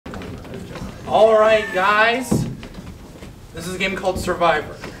Alright guys, this is a game called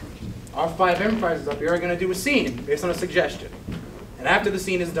Survivor. Our 5 improvisers up here are going to do a scene based on a suggestion. And after the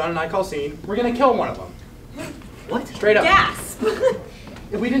scene is done and I call scene, we're going to kill one of them. What? Straight up. Gasp!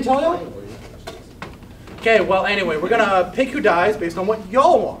 We didn't tell you? Okay, well anyway, we're going to pick who dies based on what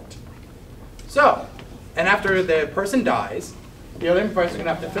y'all want. So, and after the person dies, the other improvisers are going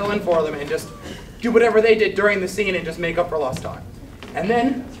to have to fill in for them and just do whatever they did during the scene and just make up for lost time. And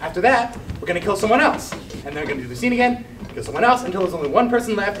then, after that, we're going to kill someone else. And then we're going to do the scene again, kill someone else until there's only one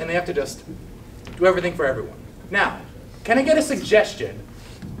person left and they have to just do everything for everyone. Now, can I get a suggestion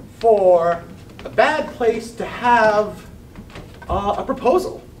for a bad place to have a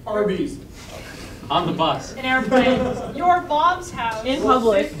proposal? Arby's. On the bus. An airplane. Your mom's house. In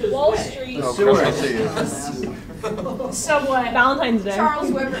public. Wall Street. The sewer. Subway. Valentine's Day. Charles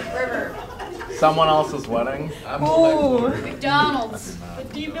River. Someone else's wedding. Ooh. McDonald's. The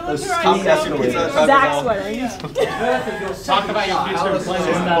demilitarized Zach's wedding. Talk about your future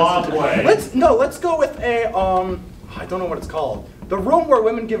plans. Let's go with a I don't know what it's called. The room where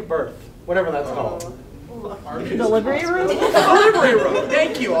women give birth. Whatever that's called. Delivery room? Delivery room.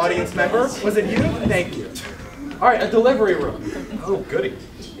 Thank you, audience member. Was it you? Thank you. All right, a delivery room. Oh, goody.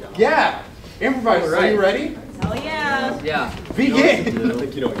 Yeah. Improvisers, are you ready? Hell yeah. Yeah. Begin. I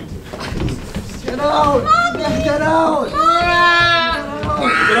think you know what you do. Get out! Get out!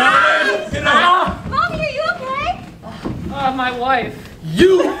 Get out! Mommy, are you okay? My wife.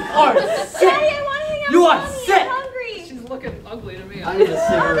 You are sick! Daddy, I want to hang out You with are Mommy. sick. I'm hungry. She's looking ugly to me. I need a Oh, that's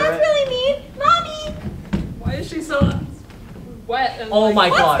cigarette. really mean. Mommy! Why is she so wet and Oh my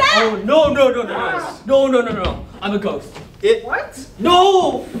What's god. that? Oh no. No. I'm a ghost. What?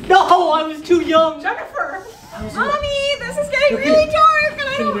 No! No, I was too young. Jennifer! Mommy, this is getting really dark and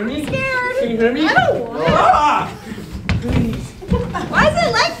I Can you don't hear I'm me? scared. Can you hear me? I don't want it. Ah! Why is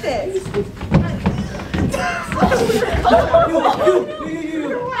it like this?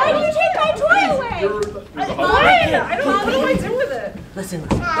 Why did you take my toy away? I don't know. What do I do with it? Listen. We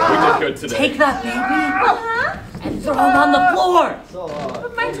did good today. Take that baby Uh-huh. and throw him on the floor.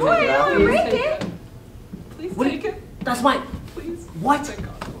 But my toy, I don't want to break it. Please What? take it. That's mine. Please. What? Thank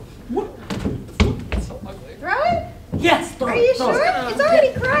God. What? It's so ugly. Throw it? Yes, throw Are it, you throw it. sure? It's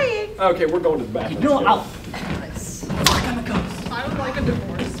already crying. Okay, we're going to the bathroom. No, I'll. Fuck, I'm a ghost. I would like a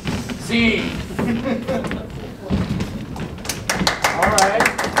divorce. Scene. Alright.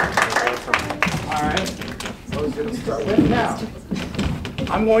 So who's going to start with now?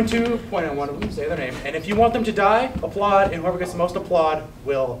 I'm going to point at one of them, say their name, and if you want them to die, applaud, and whoever gets the most applaud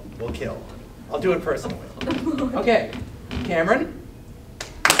will kill. I'll do it personally. Okay. Kamran.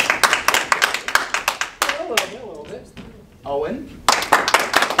 A little bit. Owen.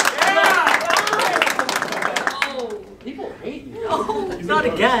 Oh. People hate you. Not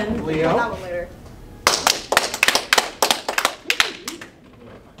again. Leo. That one later.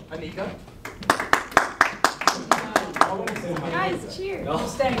 Anika. Guys, cheers.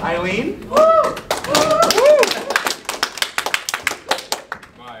 Eileen.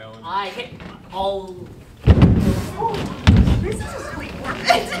 Bye, Owen. I hate all. This is really worth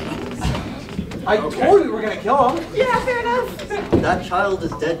it. I told you we were going to kill him. Yeah, fair enough. That child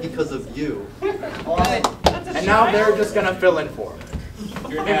is dead because of you. And now they're just going to fill in for him.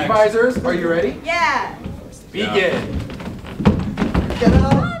 You're next. Improvisers, are you ready? Yeah. Begin. Get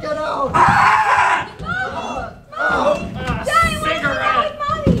out! Get out! Daddy, want to hang out with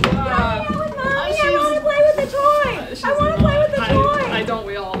Mommy. Hang out with Mommy. I want to play with the toy. I want to play with the toy. I don't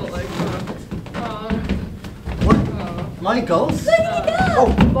we all, but like, What? My ghost? Let me go. Oh,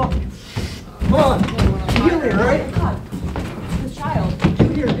 fuck. Come on. You hear me, right? This child. You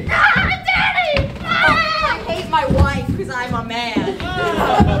hear me. Daddy! I hate my wife because I'm a man.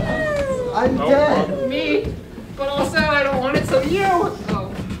 I'm dead. me. But also, I don't want it, so you.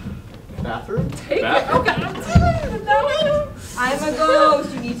 Oh. Bathroom? Take Bathroom. it. Okay, I'm telling you. No. I'm a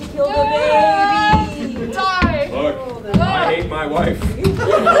ghost. You need to kill the baby. Die. Look, I hate my wife.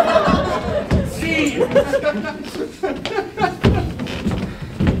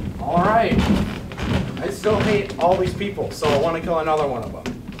 Alright. I still hate all these people, so I want to kill another one of them.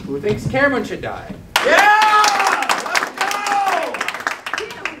 Who thinks Kamran should die? Yeah!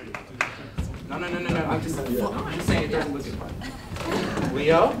 No. I'm just saying it doesn't look as fun.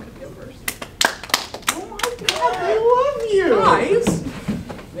 Leo? Oh my god, I love you! Guys!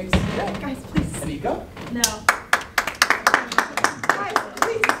 Guys, please. Anika? No. Guys,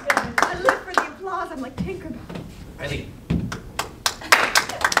 please. I live for the applause. I'm like Tinkerbell. Eileen.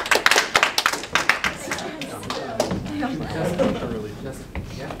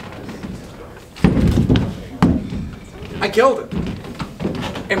 I killed him.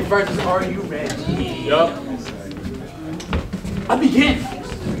 Improvisers, are you ready? Yup. I begin.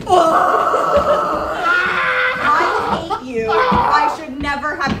 I hate you. I should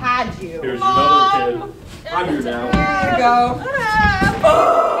never have had you. Here's your mother, kid. I'm here now. Here you go.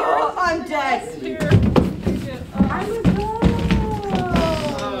 Oh, I'm dead. I'm a dog.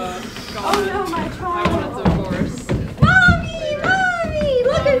 Oh no, my I child. want a divorce. Mommy, mommy,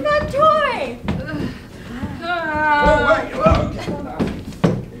 look at that toy.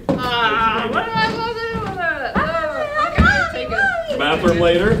 What am I supposed to do with it? Okay, take it. Bathroom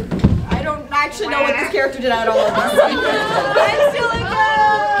later. I don't actually know what this character did at all. I'm still in go.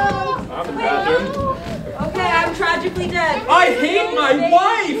 I'm in the bathroom. Okay, I'm tragically dead. I hate my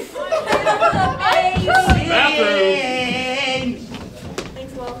wife! Bathroom.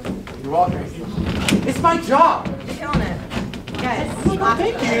 Thanks, Will. You're welcome. It's my job. You're killing it. Yes. Oh,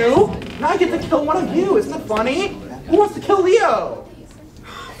 thank you. Now I get to kill one of you. Isn't that funny? Who wants to kill Leo?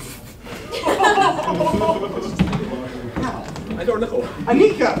 I don't know.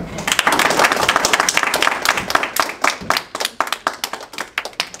 Anika.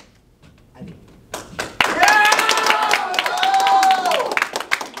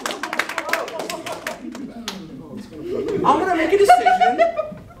 I'm gonna make a decision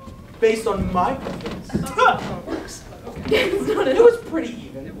based on my preference. It was pretty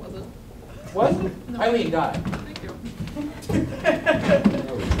even. It wasn't. What? Eileen died. Thank you.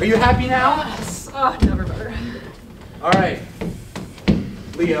 Are you happy now? Yes. Oh, never better. All right.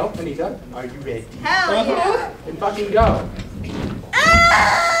 Leo, Anika, are you ready? Hell yeah. Then fucking go. Mommy!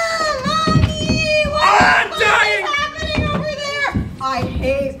 I'm What dying! is happening over there? I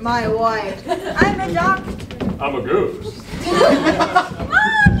hate my wife. I'm a doctor. I'm a ghost.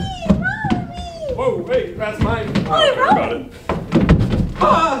 Mommy! Mommy! Whoa, wait, that's mine. I don't care about it.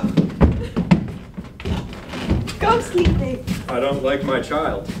 Go sleep, baby. I don't like my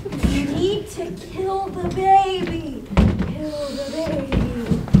child. You need to kill the baby. Kill the baby.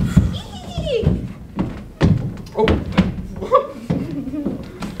 Oh.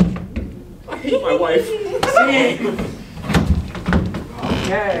 I hate my wife.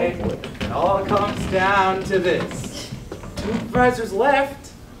 Okay. It all comes down to this. Two advisors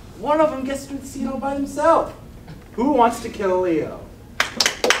left. One of them gets to the casino by himself. Who wants to kill Leo?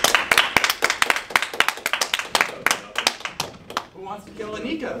 Who wants to kill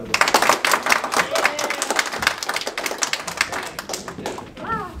Anika?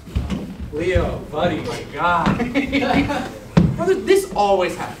 Leo, buddy, my God. Brother, this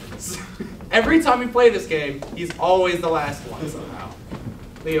always happens. Every time we play this game, he's always the last one somehow.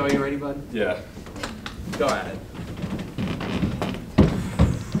 Leo, are you ready, bud? Yeah. Go at it.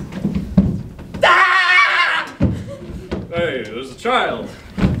 Hey, there's a child.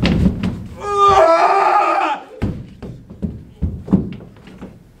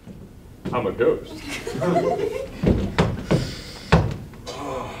 I'm a ghost.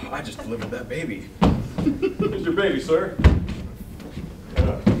 Oh, I just delivered that baby. Here's your baby, sir.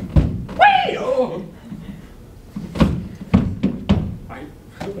 Wait! Oh.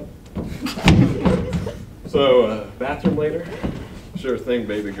 So, bathroom later? Sure thing,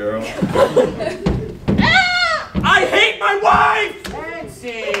 baby girl. I hate my wife!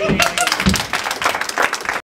 Fancy!